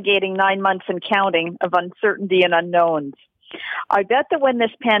navigating 9 months and counting of uncertainty and unknowns. I bet that when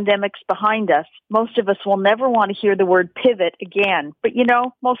this pandemic's behind us, most of us will never want to hear the word pivot again. But you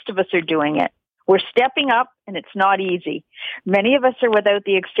know, most of us are doing it. We're stepping up, and it's not easy. Many of us are without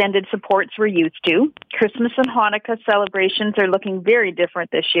the extended supports we're used to. Christmas and Hanukkah celebrations are looking very different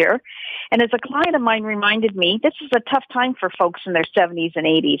this year. And as a client of mine reminded me, this is a tough time for folks in their 70s and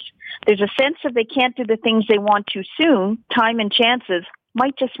 80s. There's a sense that they can't do the things they want to soon, time and chances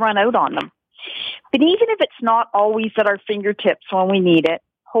might just run out on them. But even if it's not always at our fingertips when we need it,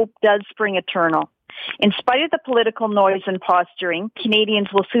 hope does spring eternal. In spite of the political noise and posturing,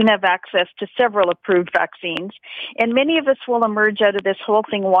 Canadians will soon have access to several approved vaccines, and many of us will emerge out of this whole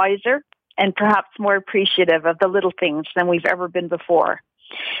thing wiser and perhaps more appreciative of the little things than we've ever been before.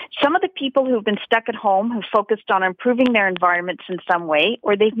 Some of the people who've been stuck at home have focused on improving their environments in some way,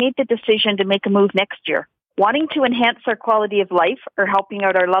 or they've made the decision to make a move next year. Wanting to enhance our quality of life or helping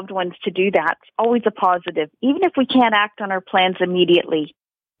out our loved ones to do that's always a positive, even if we can't act on our plans immediately.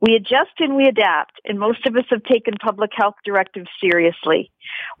 We adjust and we adapt, and most of us have taken public health directives seriously.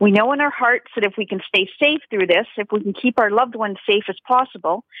 We know in our hearts that if we can stay safe through this, if we can keep our loved ones safe as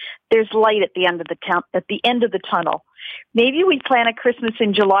possible, there's light at the end of the tunnel. Maybe we plan a Christmas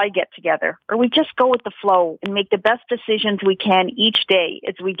in July get-together, or we just go with the flow and make the best decisions we can each day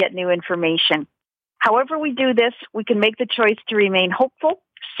as we get new information. However we do this, we can make the choice to remain hopeful,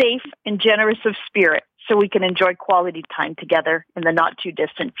 safe, and generous of spirit, so we can enjoy quality time together in the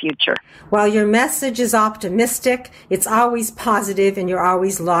not-too-distant future. While your message is optimistic, it's always positive and you're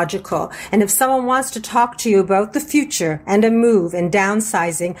always logical. And if someone wants to talk to you about the future and a move and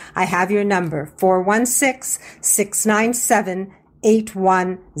downsizing, I have your number,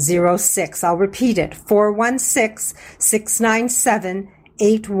 416-697-8106. I'll repeat it,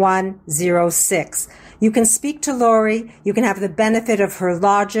 416-697-8106. You can speak to Lori, you can have the benefit of her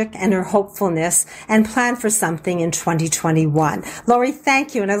logic and her hopefulness, and plan for something in 2021. Lori,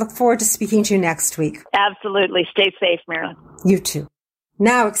 thank you, and I look forward to speaking to you next week. Absolutely. Stay safe, Marilyn. You too.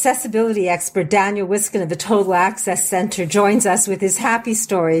 Now, accessibility expert Daniel Wiskin of the Total Access Center joins us with his happy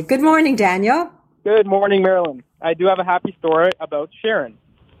story. Good morning, Daniel. Good morning, Marilyn. I do have a happy story about Sharon.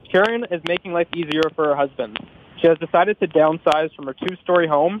 Sharon is making life easier for her husband. She has decided to downsize from her 2-story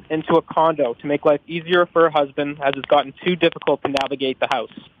home into a condo to make life easier for her husband as it's gotten too difficult to navigate the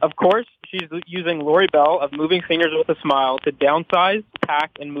house. Of course, she's using Lori Bell of Moving Fingers with a Smile to downsize,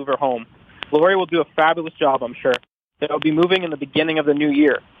 pack, and move her home. Lori will do a fabulous job, I'm sure. They'll be moving in the beginning of the new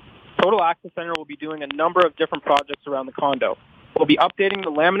year. Total Access Center will be doing a number of different projects around the condo. We'll be updating the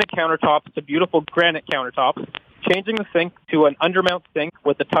laminate countertops to beautiful granite countertops, changing the sink to an undermount sink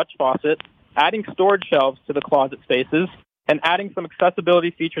with a touch faucet, adding storage shelves to the closet spaces, and adding some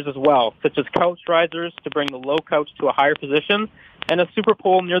accessibility features as well, such as couch risers to bring the low couch to a higher position, and a super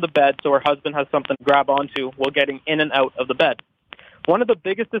pole near the bed so her husband has something to grab onto while getting in and out of the bed. One of the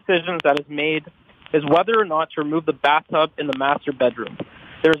biggest decisions that is made is whether or not to remove the bathtub in the master bedroom.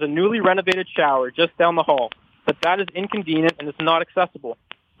 There is a newly renovated shower just down the hall, but that is inconvenient and it's not accessible.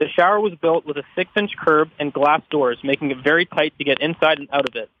 The shower was built with a 6-inch curb and glass doors, making it very tight to get inside and out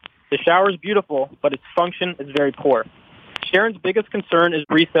of it. The shower is beautiful, but its function is very poor. Sharon's biggest concern is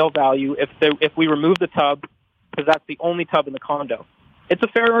resale value if we remove the tub, because that's the only tub in the condo. It's a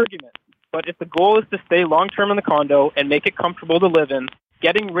fair argument, but if the goal is to stay long-term in the condo and make it comfortable to live in,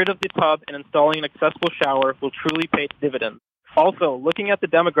 getting rid of the tub and installing an accessible shower will truly pay dividends. Also, looking at the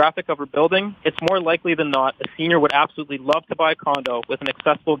demographic of her building, it's more likely than not a senior would absolutely love to buy a condo with an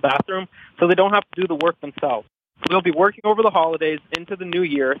accessible bathroom so they don't have to do the work themselves. We'll be working over the holidays into the new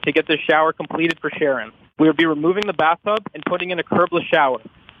year to get this shower completed for Sharon. We will be removing the bathtub and putting in a curbless shower.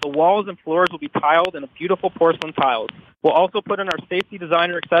 The walls and floors will be tiled in beautiful porcelain tiles. We'll also put in our safety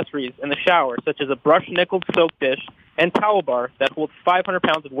designer accessories in the shower, such as a brushed nickeled soap dish and towel bar that holds 500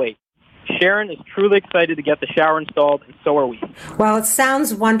 pounds of weight. Sharon is truly excited to get the shower installed, and so are we. Well, it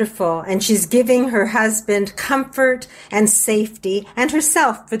sounds wonderful, and she's giving her husband comfort and safety, and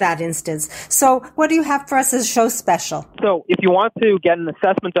herself for that instance. So what do you have for us as show special? So if you want to get an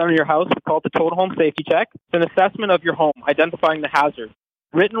assessment done on your house, we call it the Total Home Safety Check. It's an assessment of your home, identifying the hazard.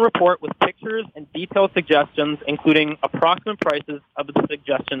 Written report with pictures and detailed suggestions, including approximate prices of the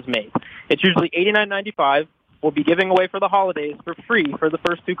suggestions made. It's usually $89.95. We'll be giving away for the holidays for free for the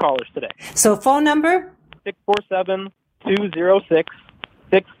first 2 callers today. So phone number? 647-206-6409.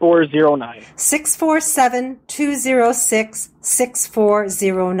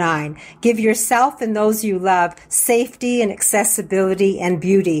 647-206-6409. Give yourself and those you love safety and accessibility and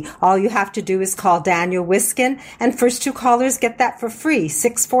beauty. All you have to do is call Daniel Wiskin, and first 2 callers get that for free.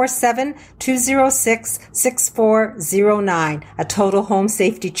 647-206-6409. A total home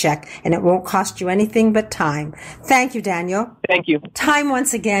safety check, and it won't cost you anything but time. Thank you, Daniel. Thank you. Time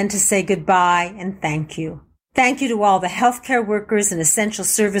once again to say goodbye and thank you. Thank you to all the healthcare workers and essential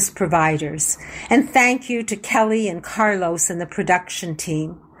service providers. And thank you to Kelly and Carlos and the production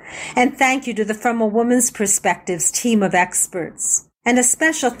team. And thank you to the From a Woman's Perspectives team of experts. And a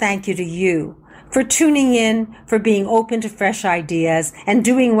special thank you to you for tuning in, for being open to fresh ideas, and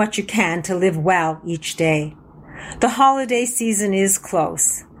doing what you can to live well each day. The holiday season is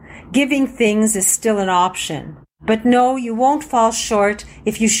close. Giving things is still an option. But no, you won't fall short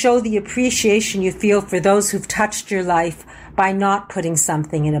if you show the appreciation you feel for those who've touched your life by not putting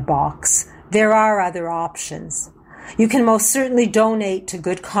something in a box. There are other options. You can most certainly donate to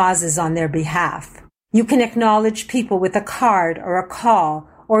good causes on their behalf. You can acknowledge people with a card or a call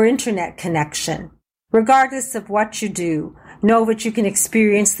or internet connection. Regardless of what you do, know that you can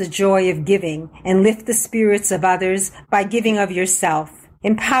experience the joy of giving and lift the spirits of others by giving of yourself.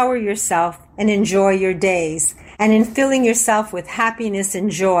 Empower yourself and enjoy your days. And in filling yourself with happiness and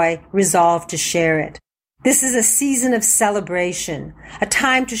joy, resolve to share it. This is a season of celebration, a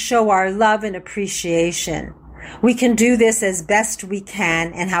time to show our love and appreciation. We can do this as best we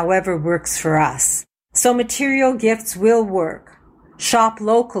can and however works for us. So material gifts will work. Shop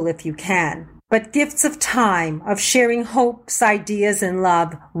local if you can. But gifts of time, of sharing hopes, ideas, and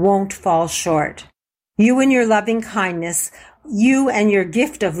love won't fall short. You and your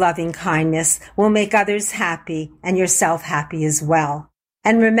gift of loving kindness will make others happy and yourself happy as well.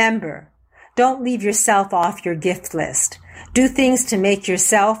 And remember, don't leave yourself off your gift list. Do things to make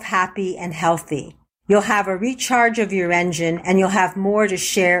yourself happy and healthy. You'll have a recharge of your engine and you'll have more to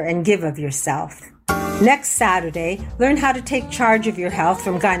share and give of yourself. Next Saturday, learn how to take charge of your health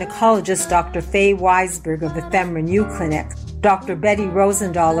from gynecologist Dr. Faye Weisberg of the FemRenew Clinic, Dr. Betty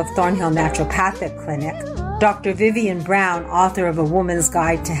Rosendahl of Thornhill Naturopathic Clinic, Dr. Vivian Brown, author of A Woman's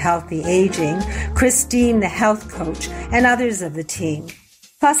Guide to Healthy Aging, Christine, the health coach, and others of the team.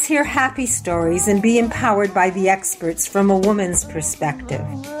 Plus, hear happy stories and be empowered by the experts from a woman's perspective.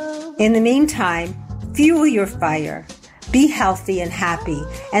 In the meantime, fuel your fire. Be healthy and happy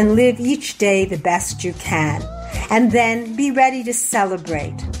and live each day the best you can. And then be ready to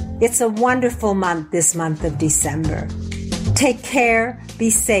celebrate. It's a wonderful month, this month of December. Take care, be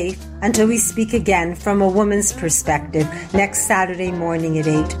safe, until we speak again from a woman's perspective next Saturday morning at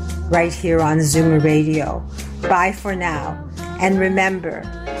 8, right here on Zoomer Radio. Bye for now. And remember,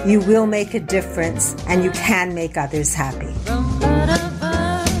 you will make a difference and you can make others happy.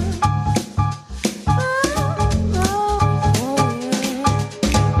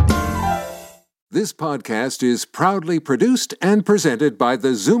 This podcast is proudly produced and presented by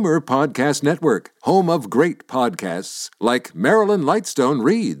the Zoomer Podcast Network, home of great podcasts like Marilyn Lightstone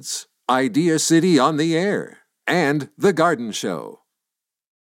Reads, Idea City on the Air, and The Garden Show.